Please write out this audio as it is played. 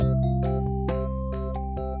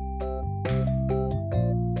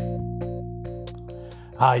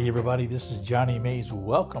Hi, everybody. This is Johnny Mays.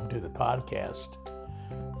 Welcome to the podcast.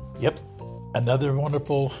 Yep, another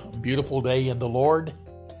wonderful, beautiful day in the Lord.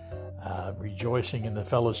 Rejoicing in the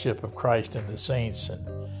fellowship of Christ and the saints, and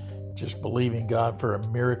just believing God for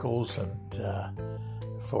miracles and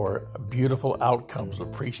for beautiful outcomes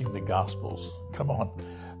of preaching the Gospels. Come on,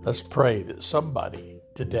 let's pray that somebody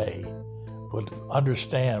today would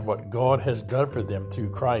understand what God has done for them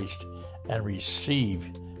through Christ and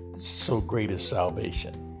receive so great a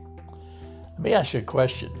salvation. Let me ask you a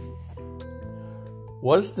question.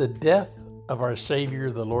 Was the death of our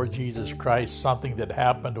Savior, the Lord Jesus Christ, something that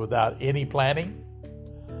happened without any planning?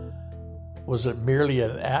 Was it merely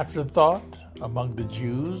an afterthought among the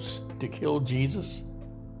Jews to kill Jesus?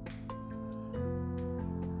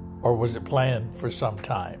 Or was it planned for some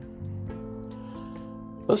time?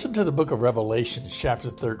 Listen to the book of Revelation, chapter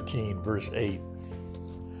 13, verse 8.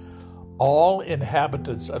 All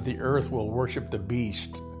inhabitants of the earth will worship the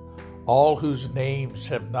beast, all whose names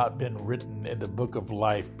have not been written in the book of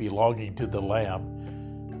life belonging to the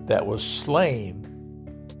Lamb that was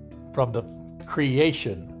slain from the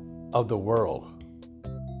creation of the world.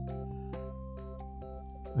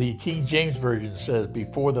 The King James Version says,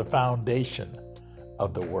 before the foundation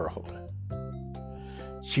of the world.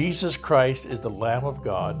 Jesus Christ is the Lamb of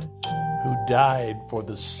God who died for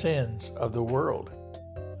the sins of the world.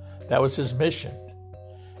 That was his mission.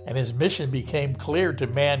 And his mission became clear to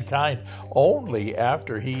mankind only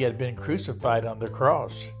after he had been crucified on the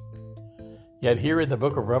cross. Yet here in the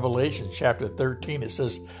book of Revelation, chapter 13, it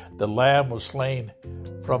says, the Lamb was slain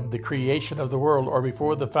from the creation of the world, or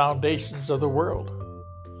before the foundations of the world.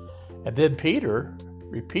 And then Peter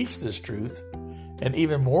repeats this truth in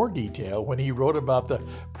even more detail when he wrote about the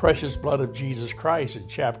precious blood of Jesus Christ in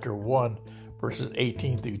chapter 1, verses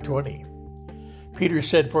 18 through 20. Peter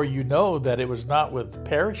said, for you know that it was not with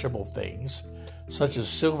perishable things, such as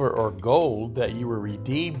silver or gold, that you were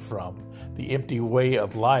redeemed from the empty way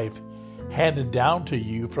of life handed down to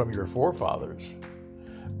you from your forefathers,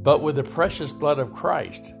 but with the precious blood of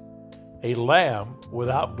Christ, a lamb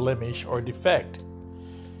without blemish or defect.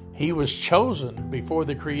 He was chosen before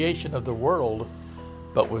the creation of the world,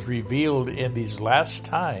 but was revealed in these last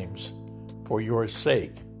times for your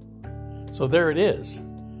sake. So there it is.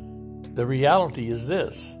 The reality is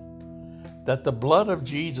this, that the blood of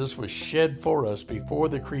Jesus was shed for us before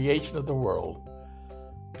the creation of the world,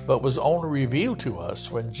 but was only revealed to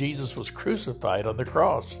us when Jesus was crucified on the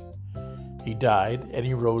cross. He died and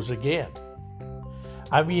he rose again.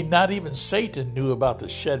 I mean, not even Satan knew about the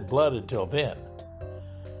shed blood until then.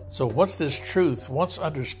 So once this truth, once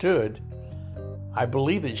understood, I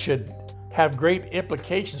believe it should have great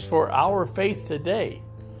implications for our faith today,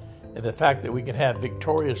 and the fact that we can have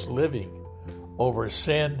victorious living over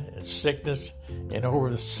sin and sickness and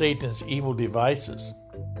over Satan's evil devices.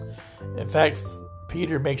 In fact,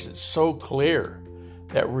 Peter makes it so clear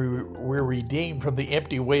that we're redeemed from the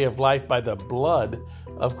empty way of life by the blood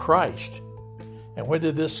of Christ. And when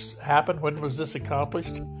did this happen? When was this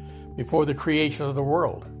accomplished? Before the creation of the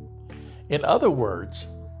world. In other words,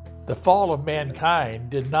 the fall of mankind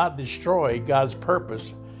did not destroy God's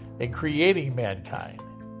purpose in creating mankind.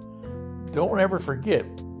 Don't ever forget,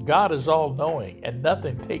 God is all-knowing, and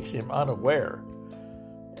nothing takes him unaware.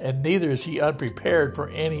 And neither is he unprepared for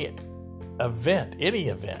any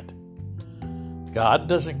event. God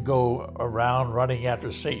doesn't go around running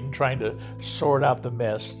after Satan trying to sort out the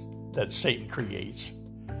mess that Satan creates.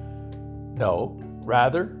 No,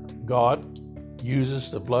 rather, God uses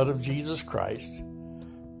the blood of Jesus Christ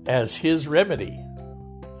as his remedy,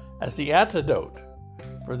 as the antidote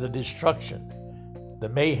for the destruction, the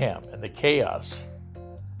mayhem, and the chaos,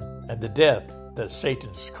 and the death that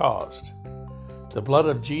Satan's caused. The blood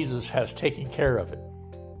of Jesus has taken care of it.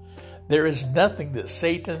 There is nothing that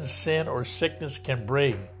Satan's sin or sickness can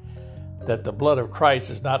bring that the blood of Christ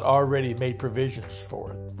has not already made provisions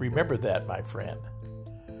for. Remember that, my friend.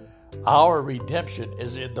 Our redemption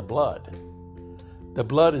is in the blood. The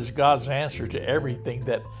blood is God's answer to everything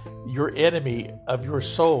that your enemy of your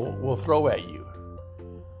soul will throw at you.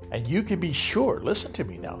 And you can be sure, listen to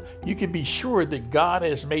me now, you can be sure that God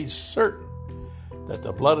has made certain that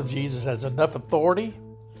the blood of Jesus has enough authority,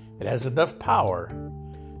 it has enough power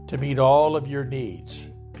to meet all of your needs.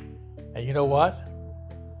 And you know what?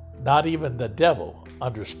 Not even the devil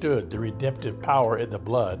understood the redemptive power in the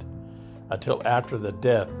blood until after the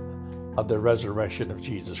death of the resurrection of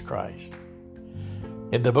Jesus Christ.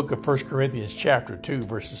 In the book of 1 Corinthians chapter 2,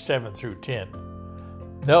 verses 7 through 10,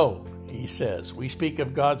 no, he says, we speak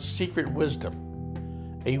of God's secret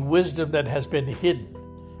wisdom, a wisdom that has been hidden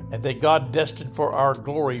and that God destined for our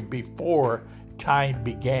glory before time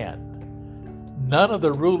began. None of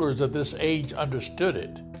the rulers of this age understood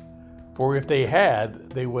it, for if they had,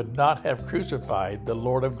 they would not have crucified the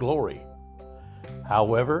Lord of glory.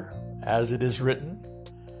 However, as it is written,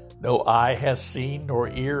 no eye has seen, nor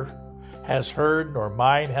ear has heard, nor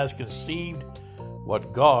mind has conceived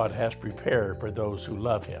what God has prepared for those who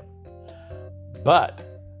love him.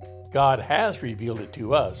 But God has revealed it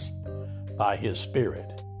to us by his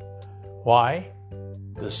Spirit. Why?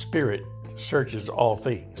 The Spirit searches all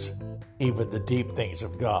things, even the deep things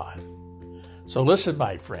of God. So listen,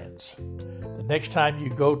 my friends, the next time you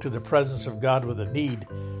go to the presence of God with a need,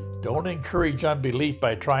 don't encourage unbelief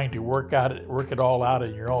by trying to work it all out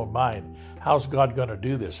in your own mind. How's God going to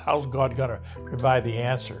do this? How's God going to provide the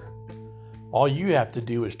answer? All you have to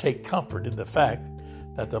do is take comfort in the fact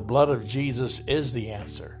that the blood of Jesus is the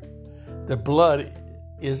answer. The blood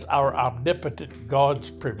is our omnipotent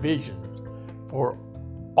God's provision for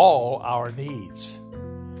all our needs.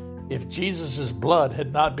 If Jesus' blood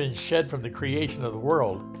had not been shed from the creation of the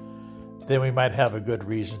world, then we might have a good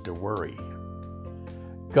reason to worry.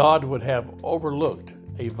 God would have overlooked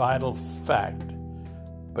a vital fact,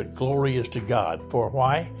 but glory is to God. For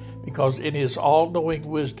why? Because in his all-knowing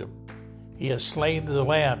wisdom, he has slain the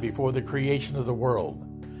Lamb before the creation of the world,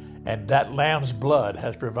 and that Lamb's blood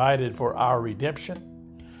has provided for our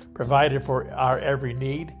redemption, provided for our every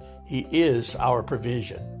need. He is our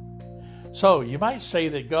provision. So you might say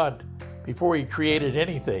that God, before he created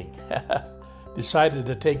anything, decided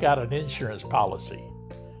to take out an insurance policy.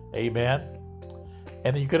 Amen?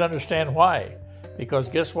 And you can understand why. Because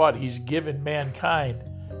guess what? He's given mankind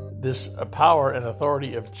this power and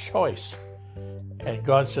authority of choice. And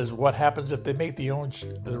God says, what happens if they make the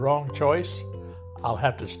wrong choice? I'll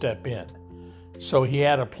have to step in. So he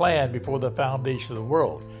had a plan before the foundation of the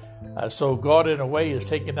world. So God, in a way, is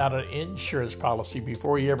taking out an insurance policy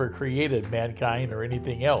before he ever created mankind or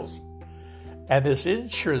anything else. And this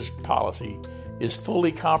insurance policy is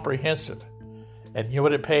fully comprehensive. And you know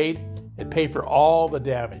what it paid? It paid for all the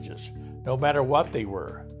damages, no matter what they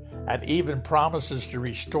were, and even promises to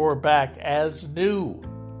restore back as new.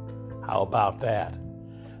 How about that?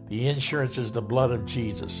 The insurance is the blood of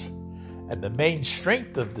Jesus. And the main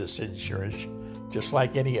strength of this insurance, just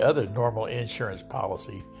like any other normal insurance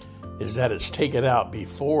policy, is that it's taken out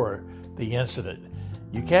before the incident.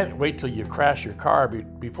 You can't wait till you crash your car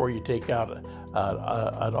before you take out an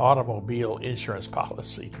automobile insurance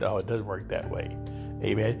policy. No, it doesn't work that way.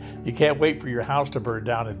 Amen. You can't wait for your house to burn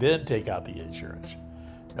down and then take out the insurance.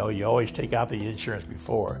 No, you always take out the insurance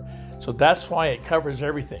before. So that's why it covers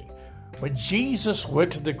everything. When Jesus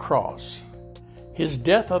went to the cross, his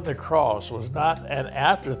death on the cross was not an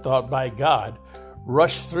afterthought by God,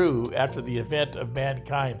 rushed through after the event of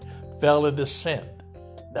mankind fell into sin.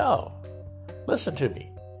 No. Listen to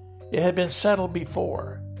me. It had been settled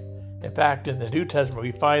before. In fact, in the New Testament,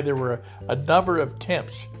 we find there were a number of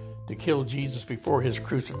attempts to kill Jesus before his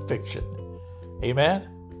crucifixion. Amen?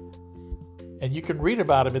 And you can read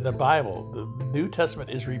about him in the Bible. The New Testament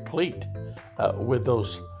is replete with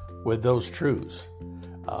those truths.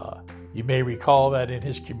 You may recall that in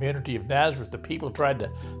his community of Nazareth, the people tried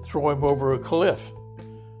to throw him over a cliff.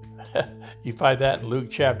 You find that in Luke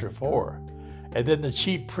chapter 4. And then the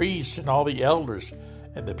chief priests and all the elders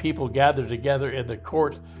and the people gathered together in the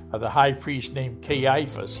court of the high priest named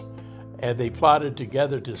Caiaphas, and they plotted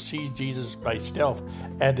together to seize Jesus by stealth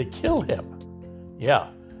and to kill him. Yeah,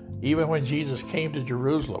 even when Jesus came to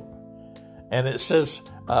Jerusalem. And it says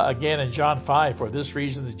again in John 5, for this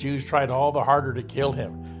reason the Jews tried all the harder to kill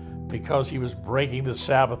him, because he was breaking the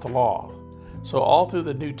Sabbath law. So all through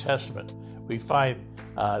the New Testament, we find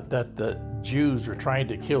that the Jews were trying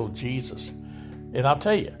to kill Jesus. And I'll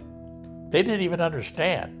tell you, they didn't even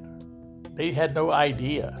understand. They had no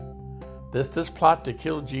idea. This plot to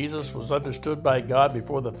kill Jesus was understood by God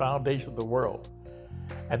before the foundation of the world,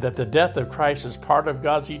 and that the death of Christ is part of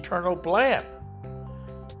God's eternal plan.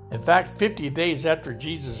 In fact, 50 days after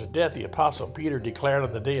Jesus' death, the Apostle Peter declared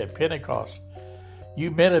on the day of Pentecost,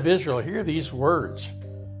 you men of Israel, hear these words.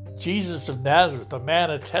 Jesus of Nazareth, a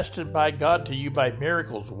man attested by God to you by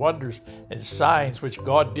miracles, wonders, and signs which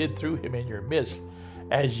God did through him in your midst,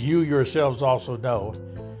 as you yourselves also know.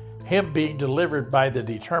 Him being delivered by the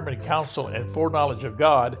determined counsel and foreknowledge of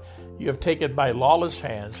God, you have taken by lawless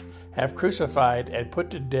hands, have crucified and put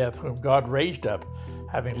to death, whom God raised up,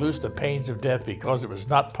 having loosed the pains of death, because it was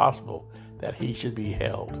not possible that he should be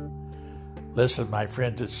held. Listen, my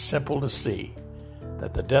friends, it's simple to see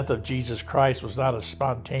that the death of Jesus Christ was not a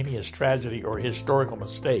spontaneous tragedy or historical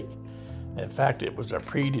mistake. In fact, it was a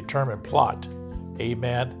predetermined plot,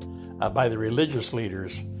 amen, by the religious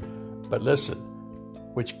leaders. But listen,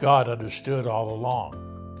 which God understood all along.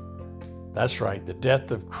 That's right. The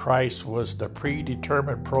death of Christ was the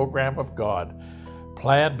predetermined program of God,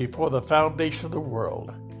 planned before the foundation of the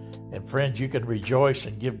world. And friends, you can rejoice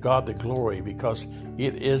and give God the glory because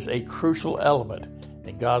it is a crucial element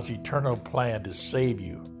in God's eternal plan to save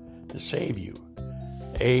you.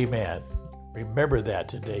 Amen. Remember that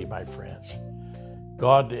today, my friends.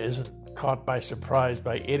 God isn't caught by surprise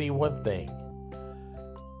by any one thing.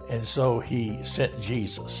 And so he sent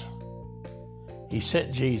Jesus. He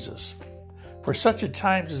sent Jesus. For such a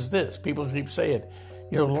time as this, people keep saying,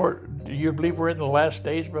 Lord, do you believe we're in the last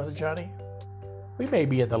days, Brother Johnny? We may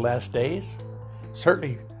be in the last days.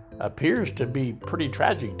 Certainly appears to be pretty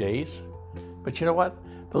tragic days. But you know what?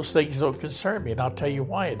 Those things don't concern me, and I'll tell you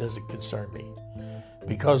why it doesn't concern me.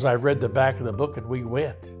 Because I read the back of the book and we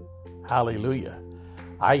went. Hallelujah.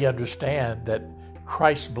 I understand that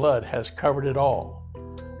Christ's blood has covered it all.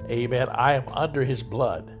 Amen. I am under his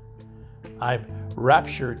blood. I'm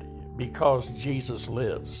raptured because Jesus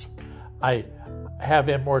lives. I have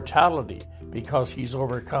immortality because he's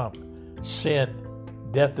overcome sin,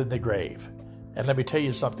 death, and the grave. And let me tell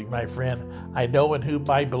you something, my friend. I know in whom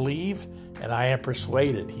I believe, and I am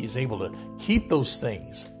persuaded he's able to keep those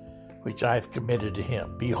things which I have committed to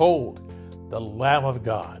him. Behold, the Lamb of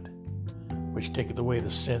God, which taketh away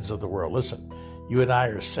the sins of the world. Listen, you and I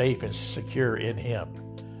are safe and secure in him.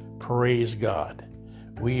 Praise God.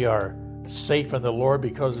 We are safe in the Lord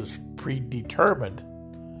because it's predetermined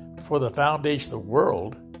before the foundation of the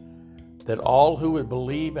world that all who would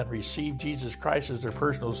believe and receive Jesus Christ as their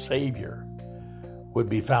personal Savior would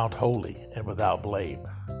be found holy and without blame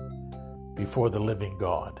before the living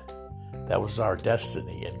God. That was our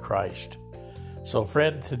destiny in Christ. So,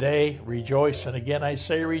 friend, today rejoice, and again I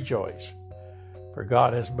say rejoice, for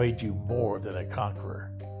God has made you more than a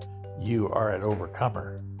conqueror. You are an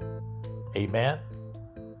overcomer. Amen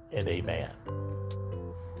and amen.